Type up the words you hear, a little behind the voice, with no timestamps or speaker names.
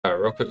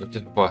real quick,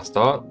 just before I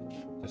start,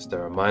 just a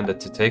reminder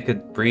to take a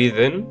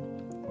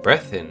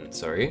breath in,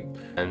 sorry,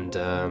 and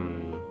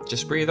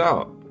just breathe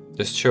out,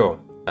 just chill.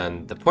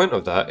 And the point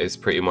of that is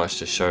pretty much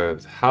to show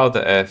how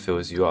the air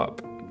fills you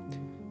up.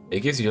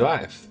 It gives you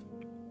life.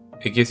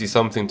 It gives you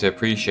something to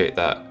appreciate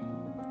that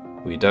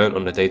we don't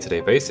on a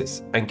day-to-day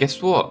basis. And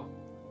guess what?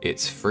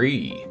 It's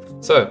free.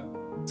 So,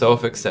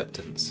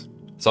 self-acceptance.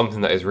 Something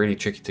that is really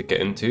tricky to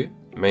get into,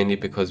 mainly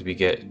because we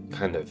get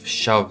kind of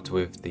shoved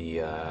with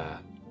the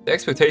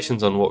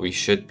expectations on what we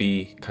should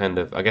be, kind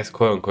of, I guess,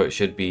 quote-unquote,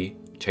 should be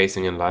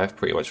chasing in life,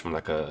 pretty much from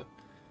like a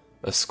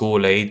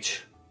school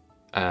age,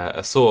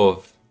 a sort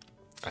of,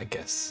 I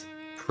guess,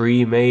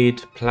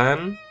 pre-made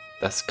plan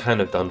that's kind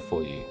of done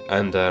for you.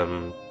 And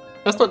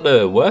that's not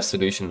the worst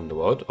solution in the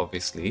world,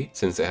 obviously,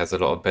 since it has a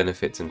lot of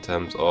benefits in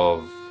terms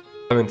of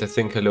having to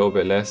think a little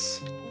bit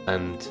less,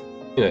 and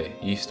you know,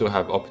 you still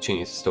have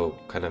opportunities to still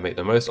kind of make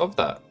the most of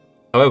that.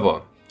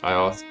 However, I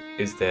ask,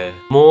 is there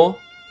more,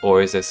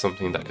 or is there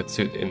something that could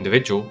suit the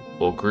individual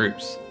or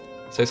groups?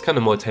 So it's kind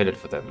of more tailored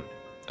for them.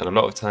 And a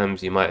lot of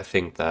times you might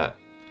think that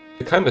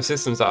the kind of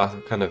systems that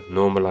are kind of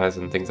normalized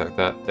and things like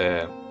that,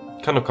 they're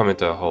kind of coming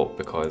to a halt,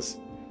 because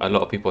a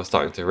lot of people are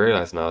starting to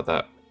realize now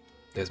that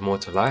there's more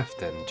to life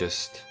than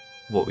just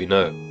what we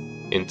know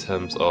in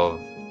terms of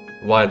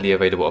widely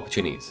available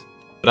opportunities.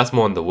 But that's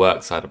more on the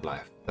work side of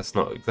life. That's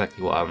not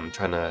exactly what I'm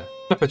trying to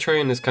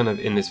portray in this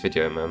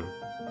video, man.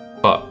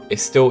 But it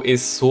still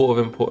is sort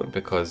of important,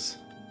 because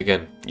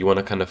again, you want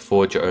to kind of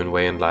forge your own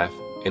way in life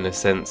in a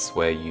sense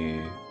where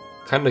you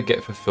kind of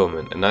get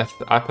fulfillment. And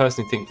I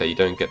personally think that you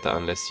don't get that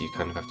unless you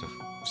kind of have to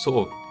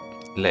sort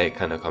of let it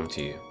kind of come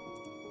to you.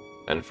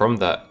 And from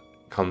that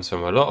comes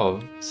from a lot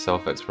of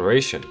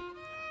self-exploration.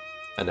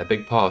 And a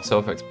big part of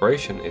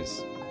self-exploration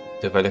is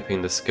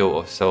developing the skill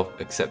of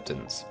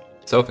self-acceptance.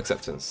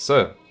 Self-acceptance.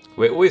 So,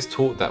 we're always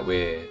taught that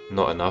we're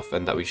not enough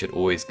and that we should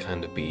always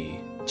kind of be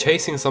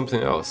chasing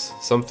something else,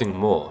 something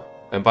more.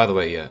 And by the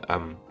way, yeah,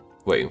 I'm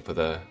waiting for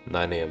the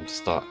 9 AM to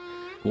start.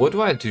 What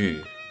do I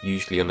do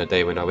usually on a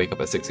day when I wake up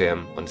at 6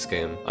 AM on this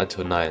game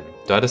until 9?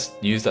 Do I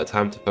just use that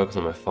time to focus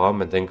on my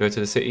farm and then go to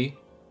the city?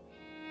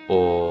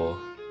 Or,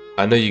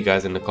 I know you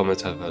guys in the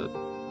comments have a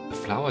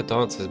flower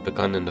dance has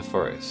begun in the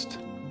forest.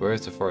 Where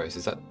is the forest?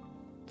 Is that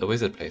the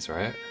wizard place,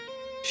 right?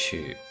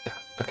 Shoot.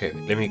 Okay,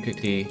 let me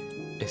quickly...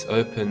 It's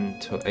open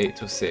till 8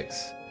 till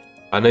 6.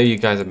 I know you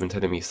guys have been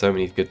telling me so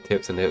many good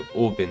tips and they've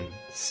all been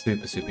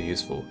super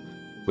useful,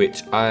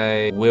 which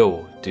I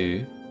will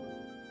do.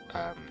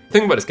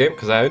 Think about this game,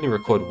 because I only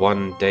record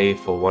one day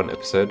for one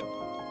episode.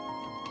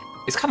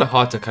 It's kind of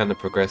hard to kind of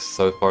progress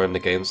so far in the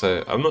game,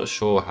 so I'm not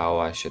sure how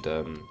I should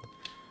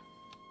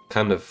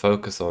kind of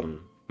focus on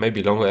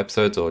maybe longer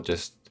episodes or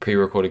just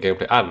pre-recorded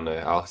gameplay. I don't know,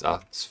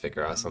 I'll just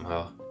figure it out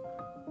somehow.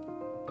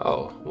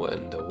 Oh, what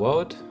in the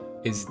world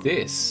is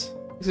this?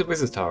 This is a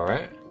wizard's tower,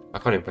 right? I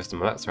can't even press the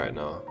maps right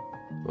now.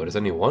 Well, there's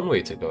only one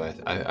way to go,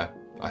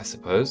 I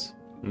suppose.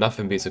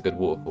 Nothing beats a good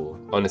waterfall,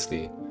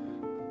 honestly.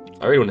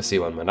 I really want to see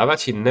one, man. I've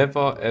actually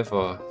never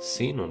ever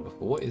seen one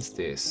before. What is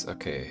this?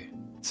 Okay.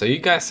 So you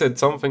guys said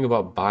something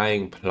about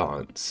buying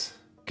plants.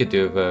 Could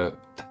do with a...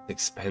 That's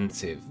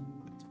expensive.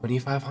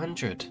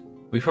 2,500.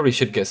 We probably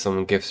should get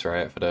some gifts,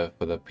 right, for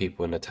the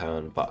people in the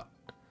town, but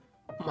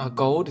my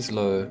gold is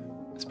low.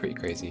 That's pretty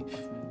crazy.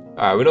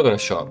 Alright, we're not gonna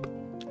shop.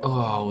 Oh,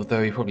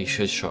 although we probably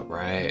should shop,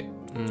 right?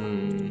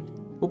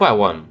 We'll buy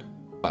one.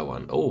 Buy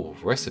one. Oh,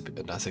 recipe.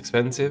 That's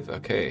expensive.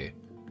 Okay.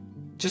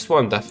 Just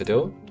one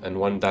daffodil and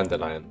one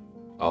dandelion.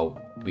 Oh,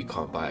 we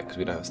can't buy it because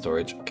we don't have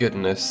storage.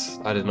 Goodness,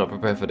 I did not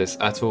prepare for this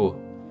at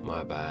all.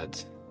 My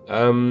bad.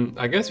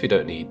 I guess we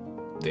don't need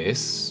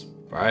this,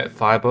 right?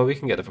 Fiber, we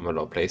can get it from a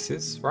lot of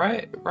places,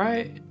 right?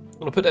 I'm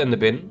gonna put that in the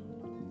bin.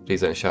 Please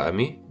don't shout at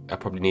me. I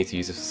probably need to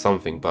use this for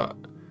something, but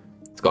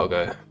it's gotta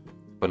go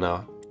for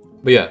now.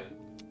 But yeah,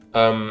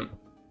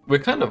 we're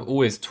kind of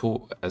always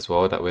taught as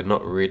well that we're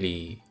not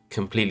really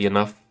completely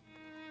enough,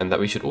 and that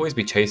we should always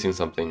be chasing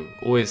something,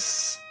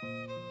 always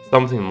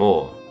something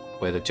more,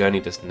 where the journey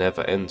just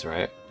never ends,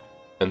 right?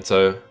 And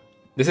so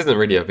this isn't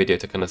really a video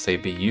to kind of say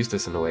be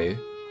useless in a way,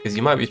 because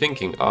you might be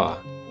thinking,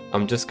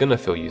 I'm just gonna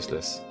feel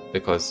useless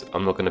because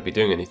I'm not gonna be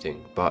doing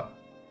anything. But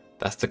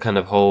that's the kind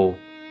of whole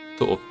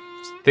sort of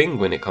thing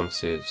when it comes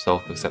to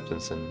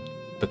self-acceptance and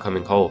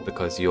becoming whole,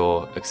 because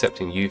you're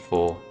accepting you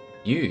for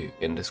you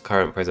in this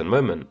current present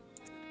moment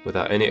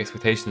without any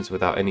expectations,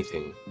 without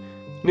anything.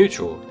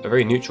 Neutral, a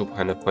very neutral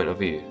kind of point of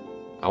view.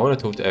 I want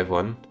to talk to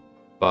everyone,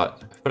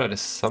 but I feel like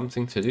there's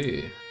something to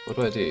do. What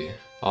do I do?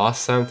 I'll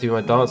ask Sam to be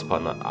my dance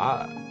partner.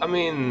 I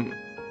mean...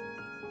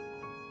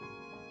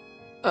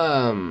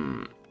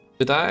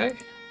 Did I?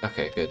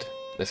 Okay, good.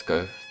 Let's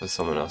go for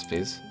someone else,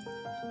 please.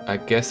 I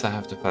guess I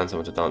have to find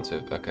someone to dance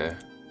with. Okay.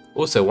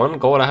 Also, one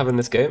goal I have in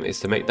this game is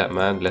to make that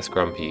man less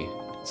grumpy.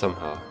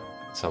 Somehow.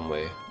 Some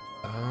way.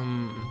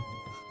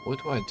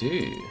 What do I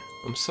do?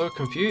 I'm so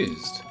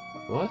confused.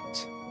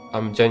 What?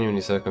 I'm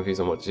genuinely so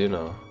confused on what to do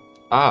now.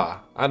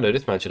 I know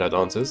this man should have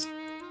answers.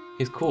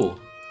 He's cool.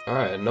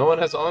 Alright, no one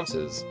has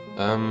answers.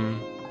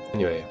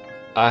 Anyway,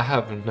 I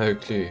have no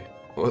clue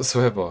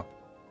whatsoever.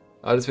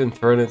 I've just been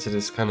thrown into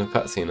this kind of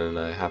cutscene and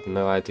I have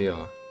no idea.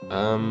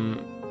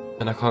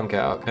 And I can't get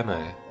out, can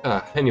I?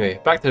 Anyway,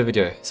 back to the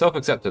video.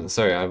 Self-acceptance.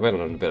 Sorry, I went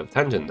on a bit of a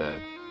tangent there.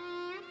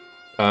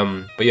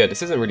 But yeah,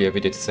 this isn't really a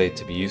video to say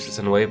to be useless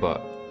in a way,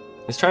 but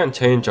let's try and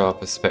change our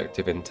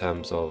perspective in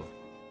terms of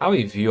how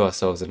we view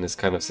ourselves in this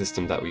kind of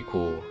system that we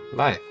call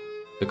life.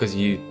 Because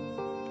you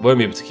won't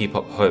be able to keep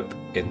up hope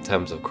in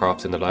terms of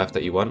crafting the life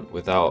that you want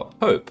without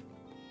hope.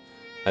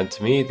 And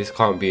to me, this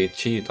can't be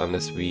achieved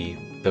unless we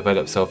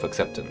develop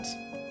self-acceptance.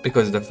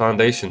 Because the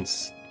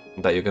foundations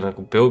that you're going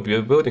to build,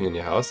 you're building in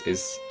your house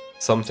is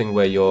something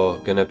where you're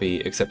going to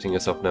be accepting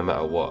yourself no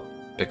matter what.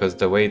 Because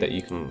the way that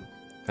you can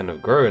kind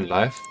of grow in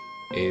life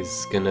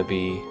is going to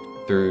be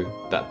through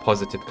that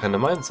positive kind of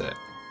mindset.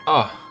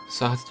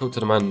 So I had to talk to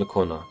the man in the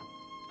corner.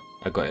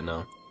 I got it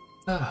now.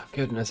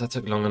 Goodness, that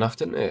took long enough,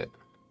 didn't it?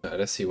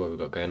 Let's see what we've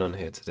got going on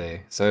here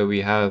today. So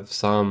we have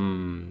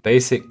some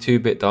basic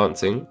 2-bit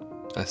dancing.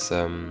 That's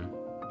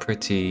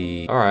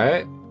pretty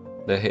alright.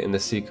 They're hitting the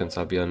sequence,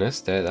 I'll be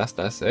honest.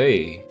 That's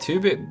a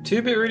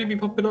 2-bit really be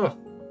popping off.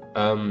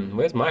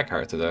 Where's my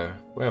character though?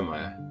 Where am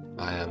I?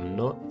 I am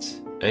not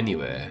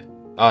anywhere.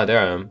 There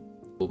I am.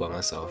 All by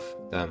myself.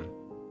 Damn.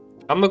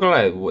 I'm not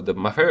gonna lie,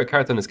 my favorite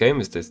character in this game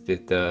is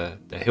the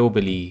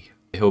hillbilly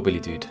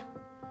dude.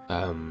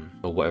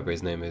 Or whatever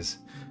his name is.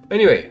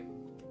 Anyway.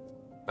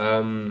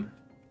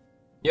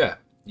 Yeah,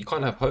 you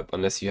can't have hope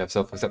unless you have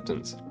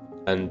self-acceptance.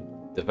 And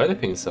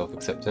developing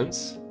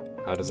self-acceptance,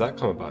 how does that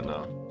come about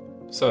now?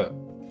 So,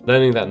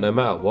 learning that no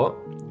matter what,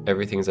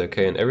 everything's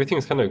okay and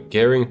everything's kind of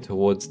gearing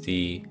towards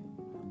the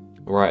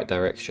right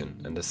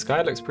direction. And the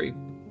sky looks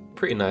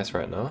pretty nice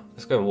right now.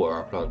 Let's go and water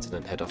our plants and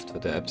then head off to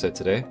the episode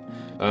today.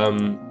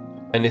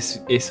 And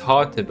it's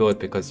hard to build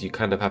because you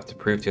kind of have to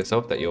prove to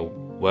yourself that you're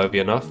worthy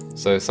enough.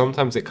 So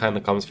sometimes it kind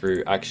of comes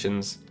through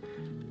actions.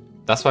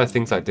 That's why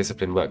things like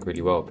discipline work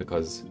really well,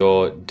 because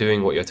you're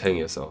doing what you're telling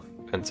yourself.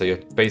 And so you're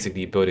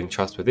basically building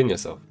trust within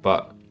yourself.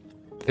 But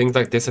things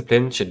like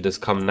discipline should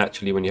just come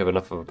naturally when you have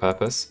enough of a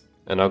purpose.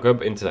 And I'll go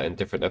into that in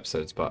different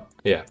episodes. But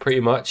yeah, pretty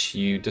much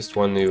you just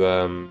want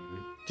to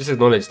just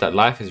acknowledge that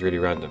life is really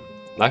random.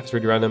 Life is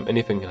really random,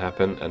 anything can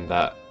happen, and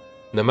that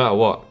no matter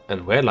what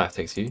and where life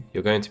takes you,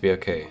 you're going to be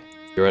okay.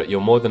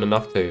 You're more than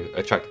enough to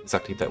attract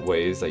exactly what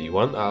it is that you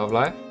want out of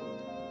life.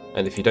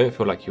 And if you don't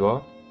feel like you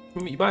are,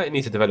 you might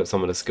need to develop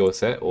some of the skill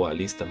set, or at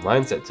least the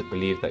mindset to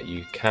believe that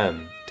you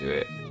can do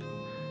it.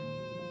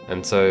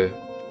 And so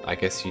I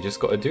guess you just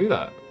got to do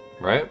that,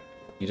 right?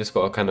 You just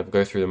got to kind of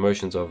go through the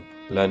motions of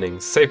learning.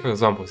 Say for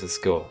example, it's a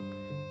skill.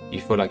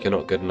 You feel like you're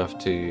not good enough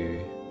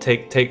to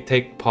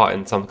take part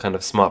in some kind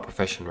of smart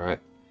profession, right?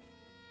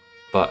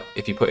 But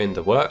if you put in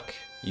the work,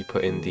 you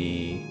put in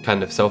the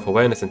kind of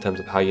self-awareness in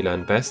terms of how you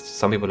learn best.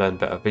 Some people learn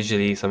better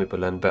visually, some people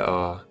learn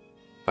better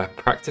by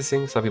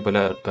practicing, some people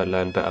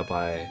learn better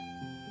by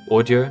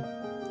audio.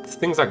 It's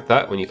things like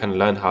that. When you kind of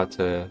learn how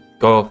to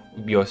go off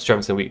your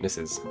strengths and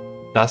weaknesses,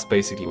 that's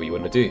basically what you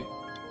want to do.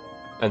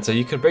 And so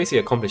you can basically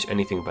accomplish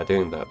anything by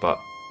doing that, but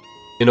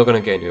you're not going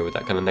to get anywhere with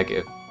that kind of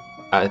negative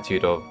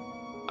attitude of,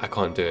 I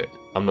can't do it,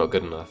 I'm not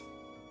good enough.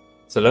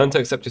 So learn to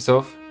accept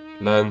yourself,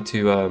 learn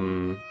to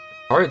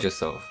encourage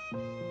yourself,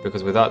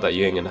 because without that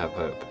you ain't going to have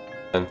hope.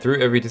 And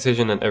through every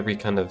decision and every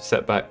kind of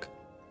setback,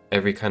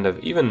 every kind of,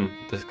 even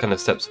the kind of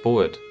steps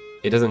forward,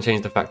 it doesn't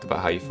change the fact about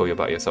how you feel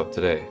about yourself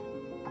today.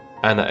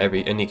 And at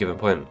any given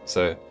point.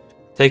 So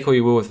take what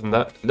you will from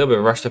that. A little bit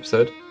of a rushed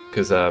episode,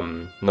 because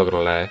not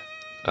gonna lie,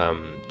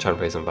 trying to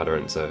play some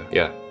Valorant. So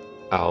yeah,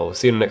 I'll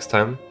see you next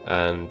time,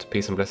 and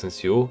peace and blessings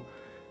to you all.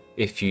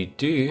 If you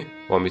do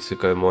want me to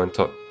go more in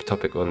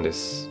topic on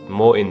this,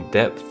 more in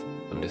depth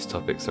on this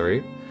topic,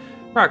 sorry,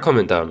 write a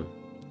comment down.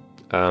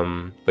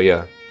 But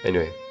yeah,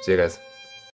 anyway, see you guys.